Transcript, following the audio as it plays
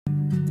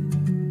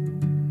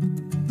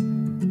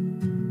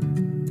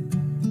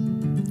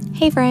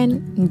Hey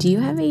friend, do you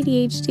have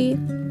ADHD?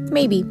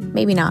 Maybe,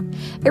 maybe not.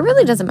 It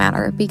really doesn't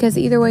matter because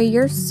either way,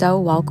 you're so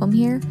welcome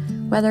here.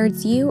 Whether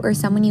it's you or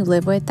someone you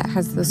live with that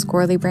has the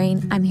squirrely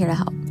brain, I'm here to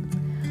help.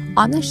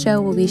 On this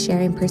show, we'll be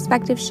sharing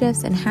perspective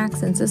shifts and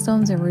hacks and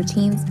systems and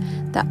routines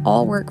that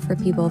all work for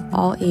people of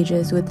all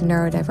ages with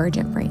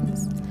neurodivergent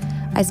brains.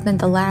 I spent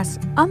the last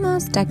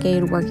almost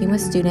decade working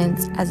with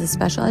students as a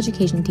special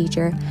education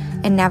teacher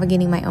and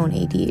navigating my own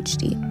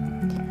ADHD.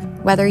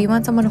 Whether you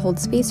want someone to hold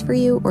space for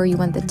you or you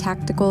want the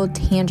tactical,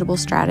 tangible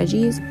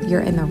strategies, you're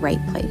in the right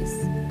place.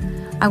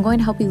 I'm going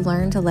to help you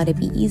learn to let it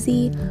be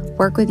easy,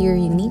 work with your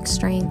unique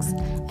strengths,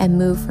 and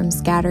move from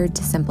scattered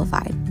to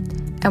simplified.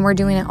 And we're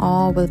doing it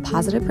all with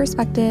positive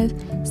perspective,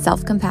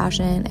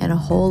 self-compassion, and a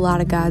whole lot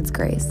of God's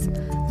grace.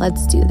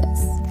 Let's do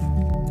this.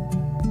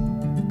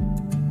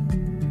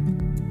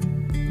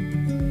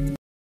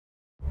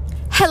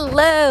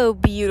 Hello,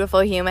 beautiful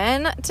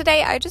human.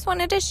 Today, I just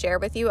wanted to share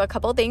with you a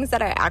couple things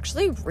that I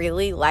actually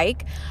really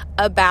like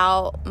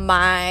about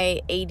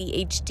my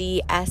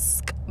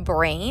ADHD-esque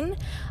brain,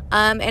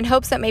 in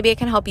hopes that maybe it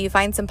can help you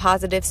find some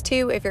positives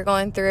too if you're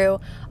going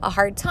through a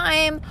hard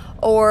time,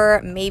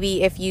 or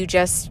maybe if you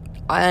just,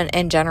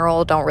 in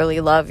general, don't really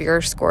love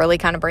your squirrely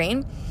kind of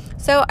brain.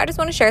 So I just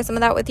want to share some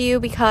of that with you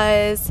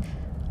because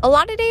a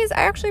lot of days,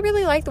 I actually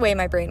really like the way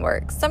my brain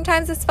works.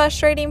 Sometimes it's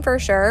frustrating for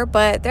sure,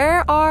 but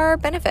there are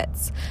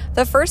benefits.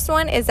 The first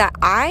one is that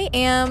I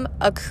am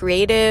a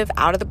creative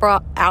I'm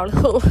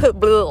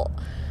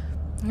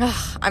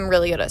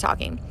really good at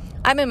talking.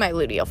 I'm in my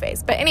luteal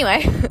phase. But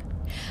anyway,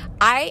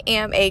 I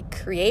am a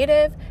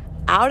creative,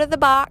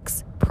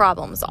 out-of-the-box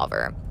problem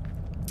solver.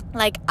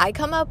 Like, I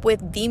come up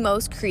with the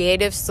most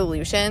creative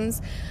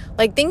solutions,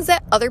 like things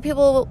that other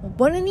people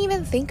wouldn't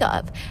even think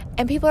of.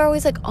 And people are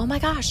always like, oh my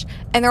gosh.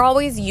 And they're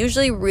always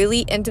usually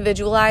really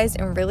individualized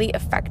and really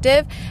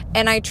effective.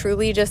 And I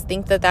truly just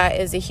think that that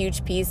is a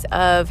huge piece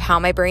of how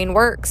my brain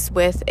works,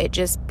 with it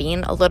just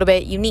being a little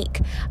bit unique.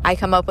 I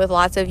come up with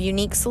lots of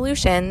unique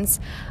solutions,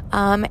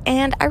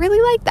 and I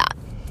really like that.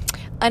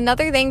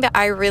 Another thing that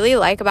I really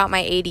like about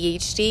my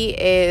ADHD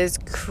is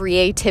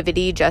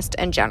creativity just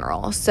in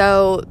general.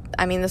 So,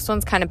 I mean, this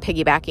one's kind of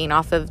piggybacking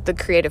off of the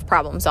creative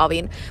problem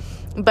solving,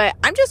 but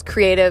I'm just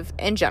creative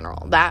in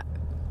general. That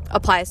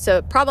applies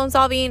to problem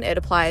solving. It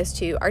applies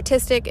to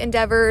artistic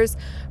endeavors,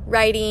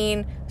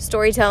 writing,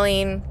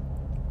 storytelling,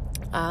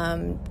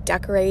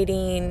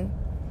 decorating,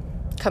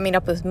 coming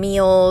up with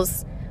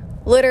meals.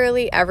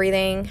 Literally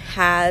everything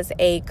has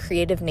a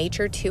creative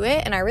nature to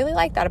it, and I really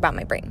like that about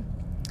my brain.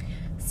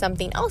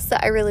 Something else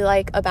that I really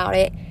like about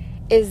it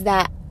is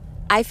that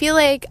I feel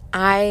like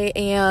I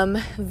am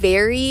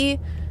very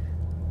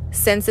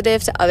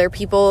sensitive to other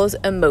people's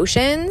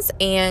emotions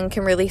and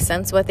can really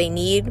sense what they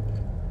need.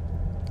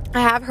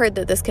 I have heard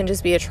that this can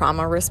just be a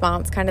trauma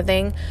response kind of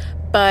thing,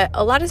 but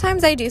a lot of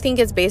times I do think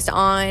it's based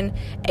on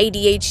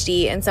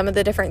ADHD and some of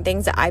the different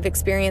things that I've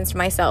experienced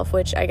myself,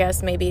 which I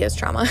guess maybe is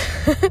trauma.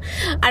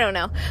 I don't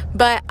know,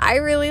 but I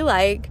really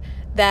like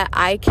that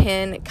I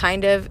can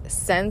kind of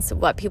sense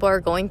what people are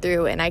going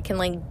through, and I can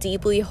like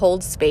deeply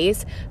hold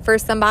space for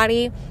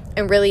somebody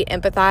and really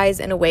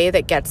empathize in a way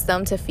that gets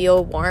them to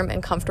feel warm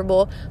and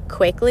comfortable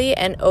quickly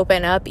and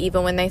open up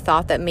even when they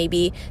thought that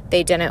maybe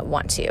they didn't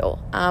want to.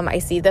 I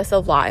see this a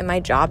lot in my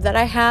job that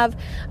I have.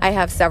 I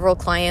have several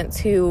clients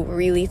who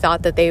really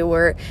thought that they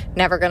were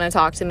never going to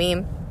talk to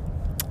me,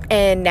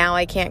 and now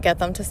I can't get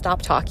them to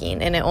stop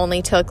talking, and it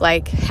only took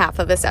like half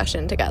of a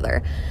session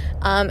together.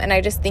 And I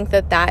just think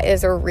that that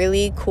is a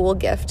really cool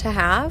gift to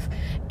have,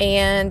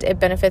 and it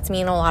benefits me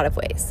in a lot of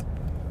ways.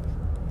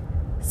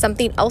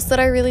 Something else that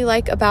I really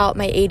like about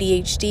my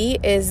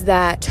ADHD is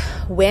that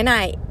when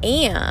I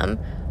am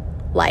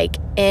like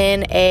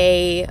in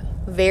a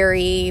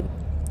very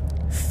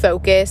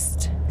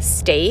focused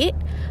state,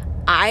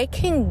 I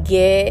can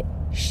get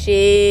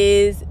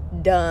shiz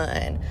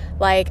done.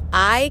 Like,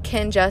 I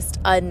can just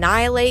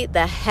annihilate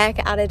the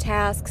heck out of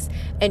tasks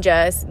and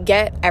just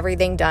get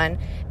everything done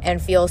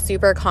and feel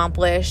super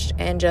accomplished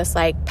and just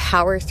like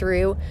power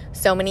through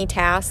so many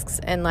tasks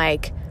and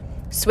like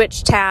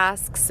switch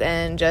tasks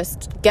and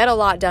just get a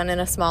lot done in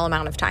a small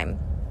amount of time.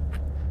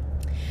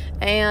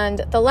 And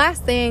the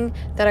last thing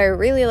that I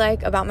really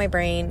like about my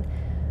brain,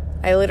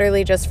 I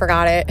literally just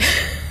forgot it.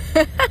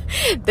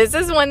 This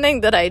is one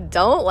thing that I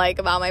don't like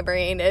about my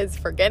brain, is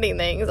forgetting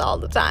things all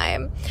the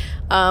time,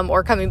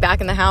 or coming back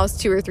in the house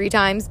 2 or 3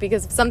 times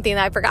because of something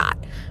that I forgot.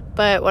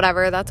 But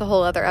whatever, that's a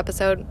whole other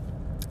episode.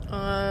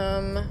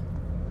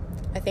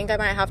 I think I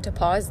might have to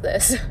pause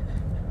this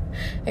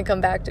and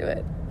come back to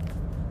it.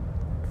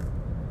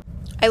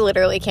 I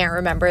literally can't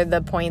remember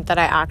the point that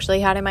I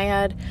actually had in my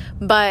head,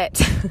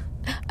 but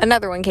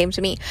another one came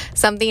to me.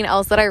 Something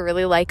else that I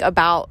really like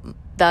about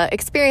the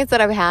experience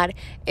that I've had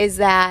is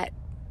that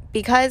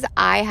because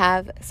I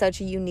have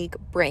such a unique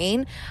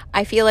brain,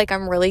 I feel like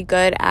I'm really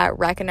good at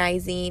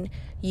recognizing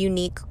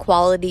unique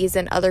qualities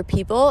in other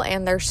people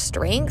and their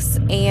strengths.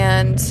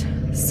 And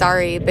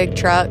sorry, big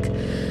truck,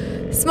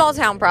 small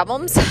town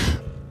problems.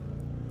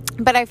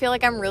 But I feel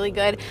like I'm really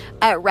good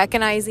at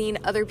recognizing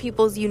other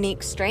people's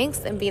unique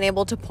strengths and being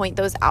able to point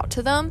those out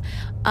to them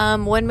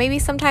when maybe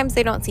sometimes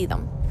they don't see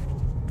them.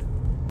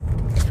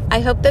 I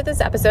hope that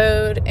this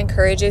episode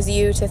encourages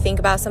you to think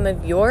about some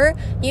of your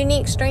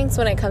unique strengths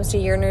when it comes to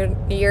your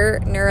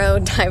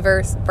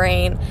neurodiverse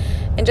brain,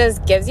 and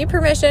just gives you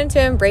permission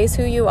to embrace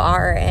who you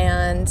are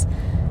and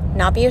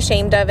not be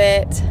ashamed of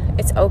it.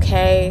 It's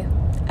okay.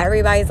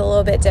 Everybody's a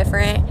little bit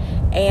different,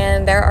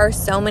 and there are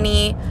so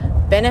many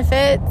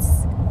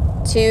benefits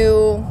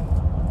to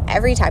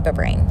every type of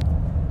brain.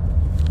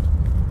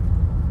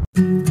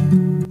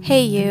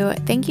 Hey you,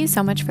 thank you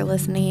so much for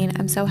listening.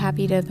 I'm so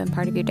happy to have been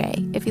part of your day.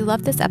 If you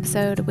loved this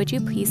episode, would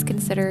you please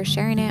consider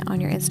sharing it on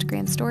your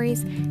Instagram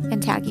stories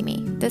and tagging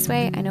me? This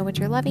way I know what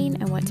you're loving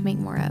and what to make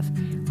more of.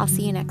 I'll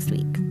see you next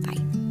week.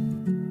 Bye.